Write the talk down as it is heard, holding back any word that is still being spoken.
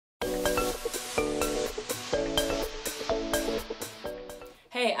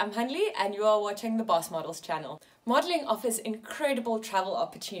Hey, I'm Hannelie and you are watching the Boss Models channel. Modeling offers incredible travel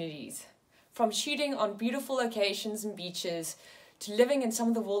opportunities. From shooting on beautiful locations and beaches, to living in some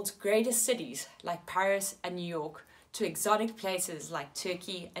of the world's greatest cities like Paris and New York, to exotic places like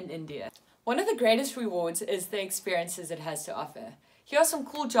Turkey and India. One of the greatest rewards is the experiences it has to offer. Here are some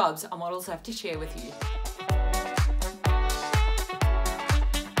cool jobs our models have to share with you.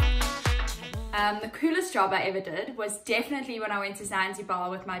 The coolest job I ever did was definitely when I went to Zanzibar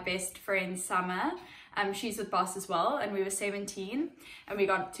with my best friend Summer. She's with Boss as well, and we were 17 and we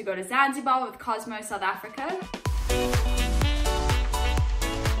got to go to Zanzibar with Cosmo South Africa.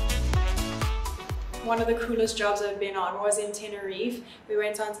 One of the coolest jobs I've been on was in Tenerife. We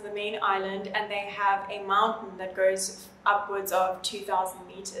went onto the main island and they have a mountain that goes upwards of 2,000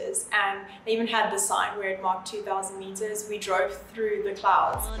 meters, and they even had the sign where it marked 2,000 meters. We drove through the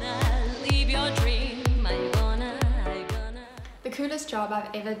clouds. The coolest job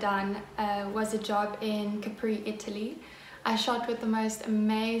I've ever done was a job in Capri, Italy. I shot with the most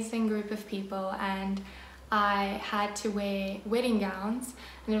amazing group of people and I had to wear wedding gowns,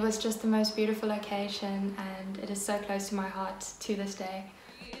 and it was just the most beautiful location, and it is so close to my heart to this day.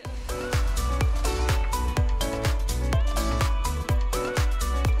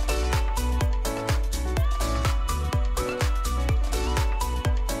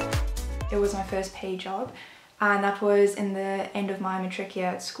 It was my first paid job, and that was in the end of my matric year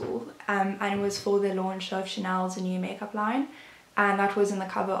at school, and it was for the launch of Chanel's new makeup line, and that was in the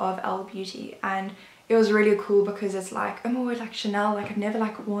cover of Elle Beauty. And it was really cool because it's like, oh my word, like Chanel, like I've never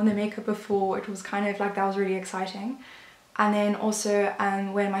like worn their makeup before. It was kind of like, that was really exciting. And then also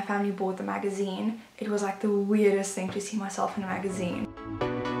when my family bought the magazine, it was like the weirdest thing to see myself in a magazine.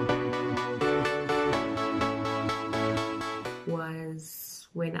 Was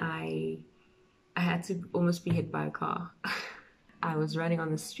when I had to almost be hit by a car. I was running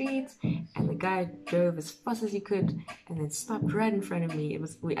on the streets and the guy drove as fast as he could and then stopped right in front of me.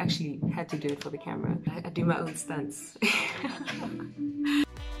 We actually had to do it for the camera. I do my own stunts.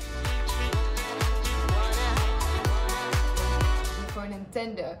 For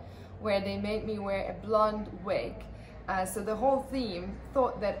Nintendo, where they made me wear a blonde wig. So the whole theme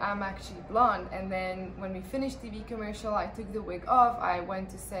thought that I'm actually blonde, and then when we finished TV commercial, I took the wig off, I went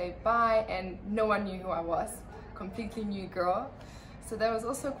to say bye, and no one knew who I was. Completely new girl. So that was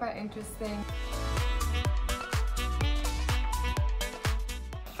also quite interesting.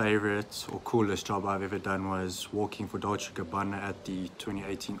 Favorite or coolest job I've ever done was walking for Dolce & Gabbana at the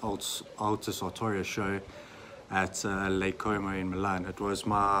 2018 Alta Sartoria show at Lake Como in Milan. It was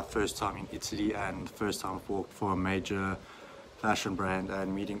my first time in Italy and first time I've walked for a major fashion brand,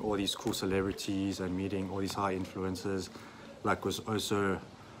 and meeting all these cool celebrities and meeting all these high influencers like was also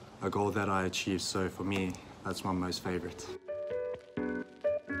a goal that I achieved. So for me, that's my most favorite.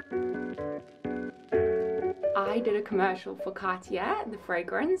 I did a commercial for Cartier, the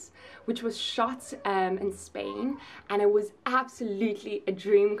fragrance, which was shot in Spain, and it was absolutely a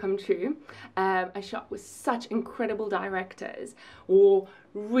dream come true. I shot with such incredible directors, wore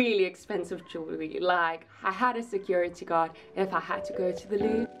really expensive jewelry, like I had a security guard if I had to go to the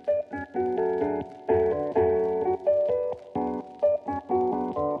Louvre.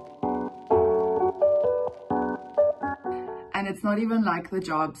 And it's not even like the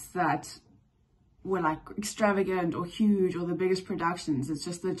jobs that were like extravagant or huge or the biggest productions. It's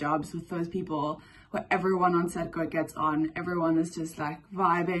just the jobs with those people where everyone on set gets on, everyone is just like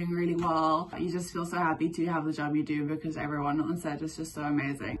vibing really well. You just feel so happy to have the job you do because everyone on set is just so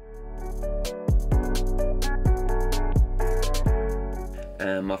amazing.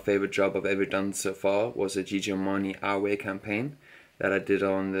 My favorite job I've ever done so far was a Gigi Armani eyewear campaign that I did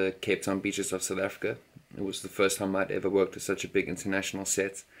on the Cape Town beaches of South Africa. It was the first time I'd ever worked with such a big international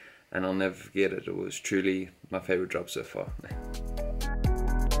set, and I'll never forget it. It was truly my favorite job so far.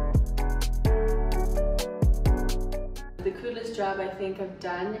 The coolest job I think I've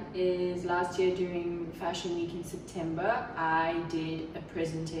done is last year during Fashion Week in September. I did a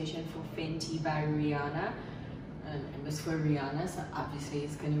presentation for Fenty by Rihanna. And it was for Rihanna, so obviously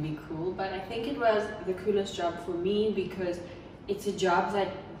it's going to be cool. But I think it was the coolest job for me because it's a job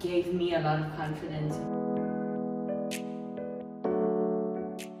that gave me a lot of confidence.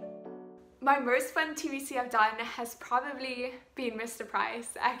 My most fun TVC I've done has probably been Mr. Price,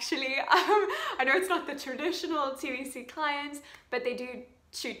 actually. I know it's not the traditional TVC clients, but they do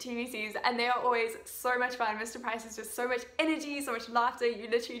shoot TVCs and they are always so much fun. Mr. Price is just so much energy, so much laughter. You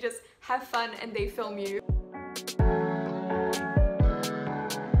literally just have fun and they film you.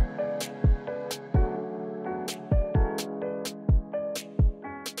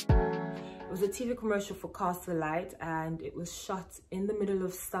 It was was a TV commercial for Castle Light, and it was shot in the middle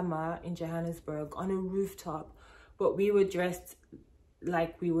of summer in Johannesburg on a rooftop, but we were dressed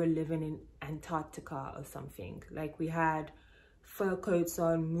like we were living in Antarctica or something. Like, we had fur coats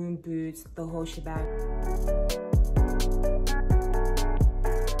on, moon boots, the whole shebang.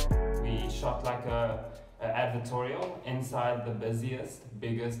 We shot like a advertorial inside the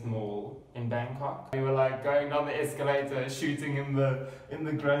biggest mall in Bangkok. We were like going down the escalator, shooting in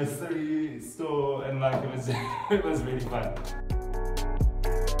the grocery store, and like it was it was really fun.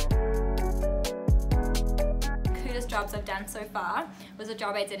 Coolest jobs I've done so far was a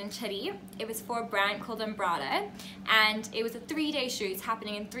job I did in Chile. It was for a brand called Umbrada, and it was a 3-day shoot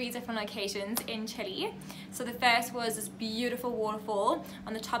happening in 3 different locations in Chile. So the first was this beautiful waterfall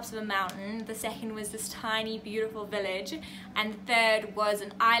on the tops of a mountain, the second was this tiny beautiful village, and the third was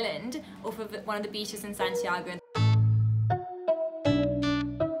an island off of one of the beaches in Santiago.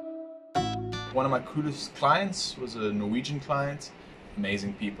 One of my coolest clients was a Norwegian client.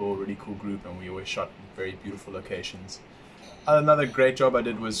 Amazing people, really cool group, and we always shot very beautiful locations. Another great job I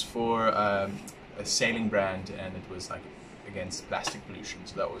did was for a sailing brand, and it was like against plastic pollution,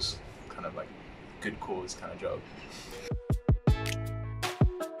 so that was kind of like a good cause kind of job.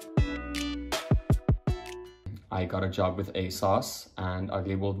 I got a job with ASOS and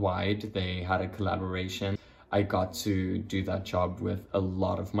Ugly Worldwide. They had a collaboration. I got to do that job with a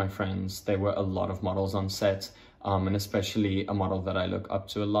lot of my friends. There were a lot of models on set, and especially a model that I look up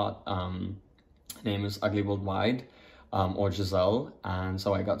to a lot. Her name is Ugly Worldwide, or Giselle, and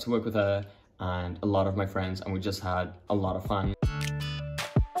so I got to work with her and a lot of my friends, and we just had a lot of fun.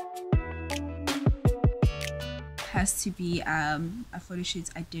 Has to be a photo shoot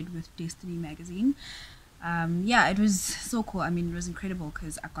I did with Destiny magazine. Yeah, it was so cool. I mean, it was incredible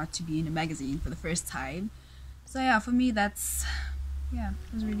because I got to be in a magazine for the first time. So yeah, for me, it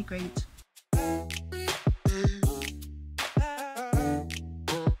was really great.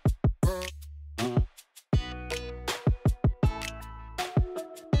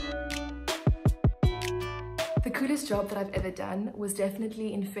 The coolest job that I've ever done was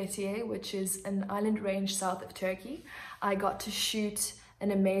definitely in Fethiye, which is an island range south of Turkey. I got to shoot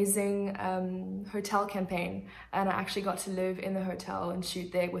an amazing hotel campaign, and I actually got to live in the hotel and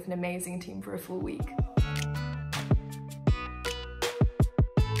shoot there with an amazing team for a full week.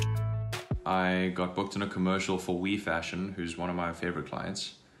 I got booked in a commercial for We Fashion, who's one of my favorite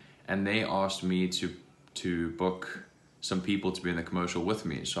clients, and they asked me to book some people to be in the commercial with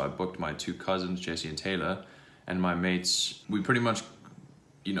me. So I booked my 2 cousins, Jesse and Taylor, and my mates. We pretty much,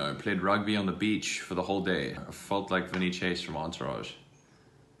 you know, played rugby on the beach for the whole day. I felt like Vinny Chase from Entourage.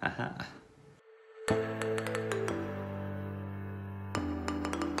 Haha.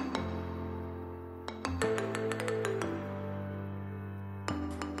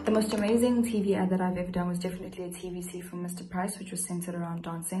 The most amazing TV ad that I've ever done was definitely a TVC from Mr. Price, which was centered around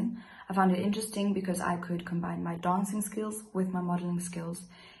dancing. I found it interesting because I could combine my dancing skills with my modeling skills.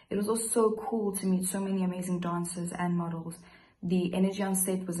 It was also so cool to meet so many amazing dancers and models. The energy on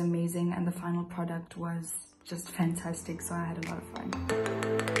set was amazing, and the final product was just fantastic, so I had a lot of fun.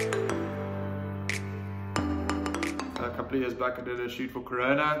 A couple of years back I did a shoot for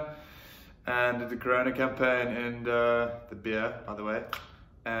Corona, and did the Corona campaign in the beer, by the way.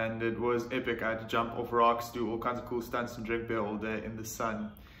 And it was epic. I had to jump off rocks, do all kinds of cool stunts and drink beer all day in the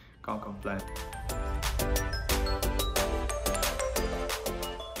sun. Can't complain.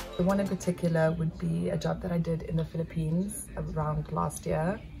 The one in particular would be a job that I did in the Philippines around last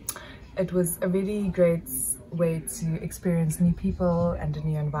year. It was a really great way to experience new people and a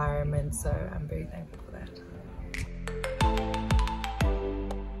new environment, so I'm very thankful for that.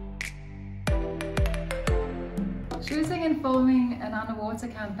 Shooting and filming an underwater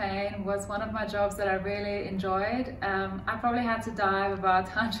campaign was one of my jobs that I really enjoyed. I probably had to dive about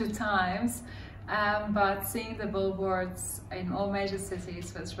 100 times, but seeing the billboards in all major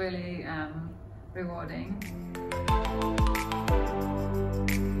cities was really rewarding.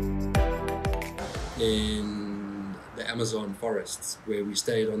 In the Amazon forests, where we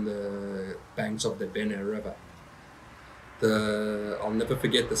stayed on the banks of the Bene River. I'll never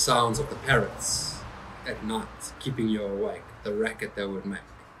forget the sounds of the parrots at night, keeping you awake, the racket they would make.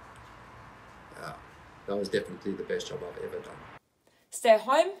 That was definitely the best job I've ever done. Stay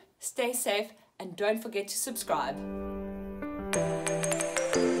home, stay safe, and don't forget to subscribe.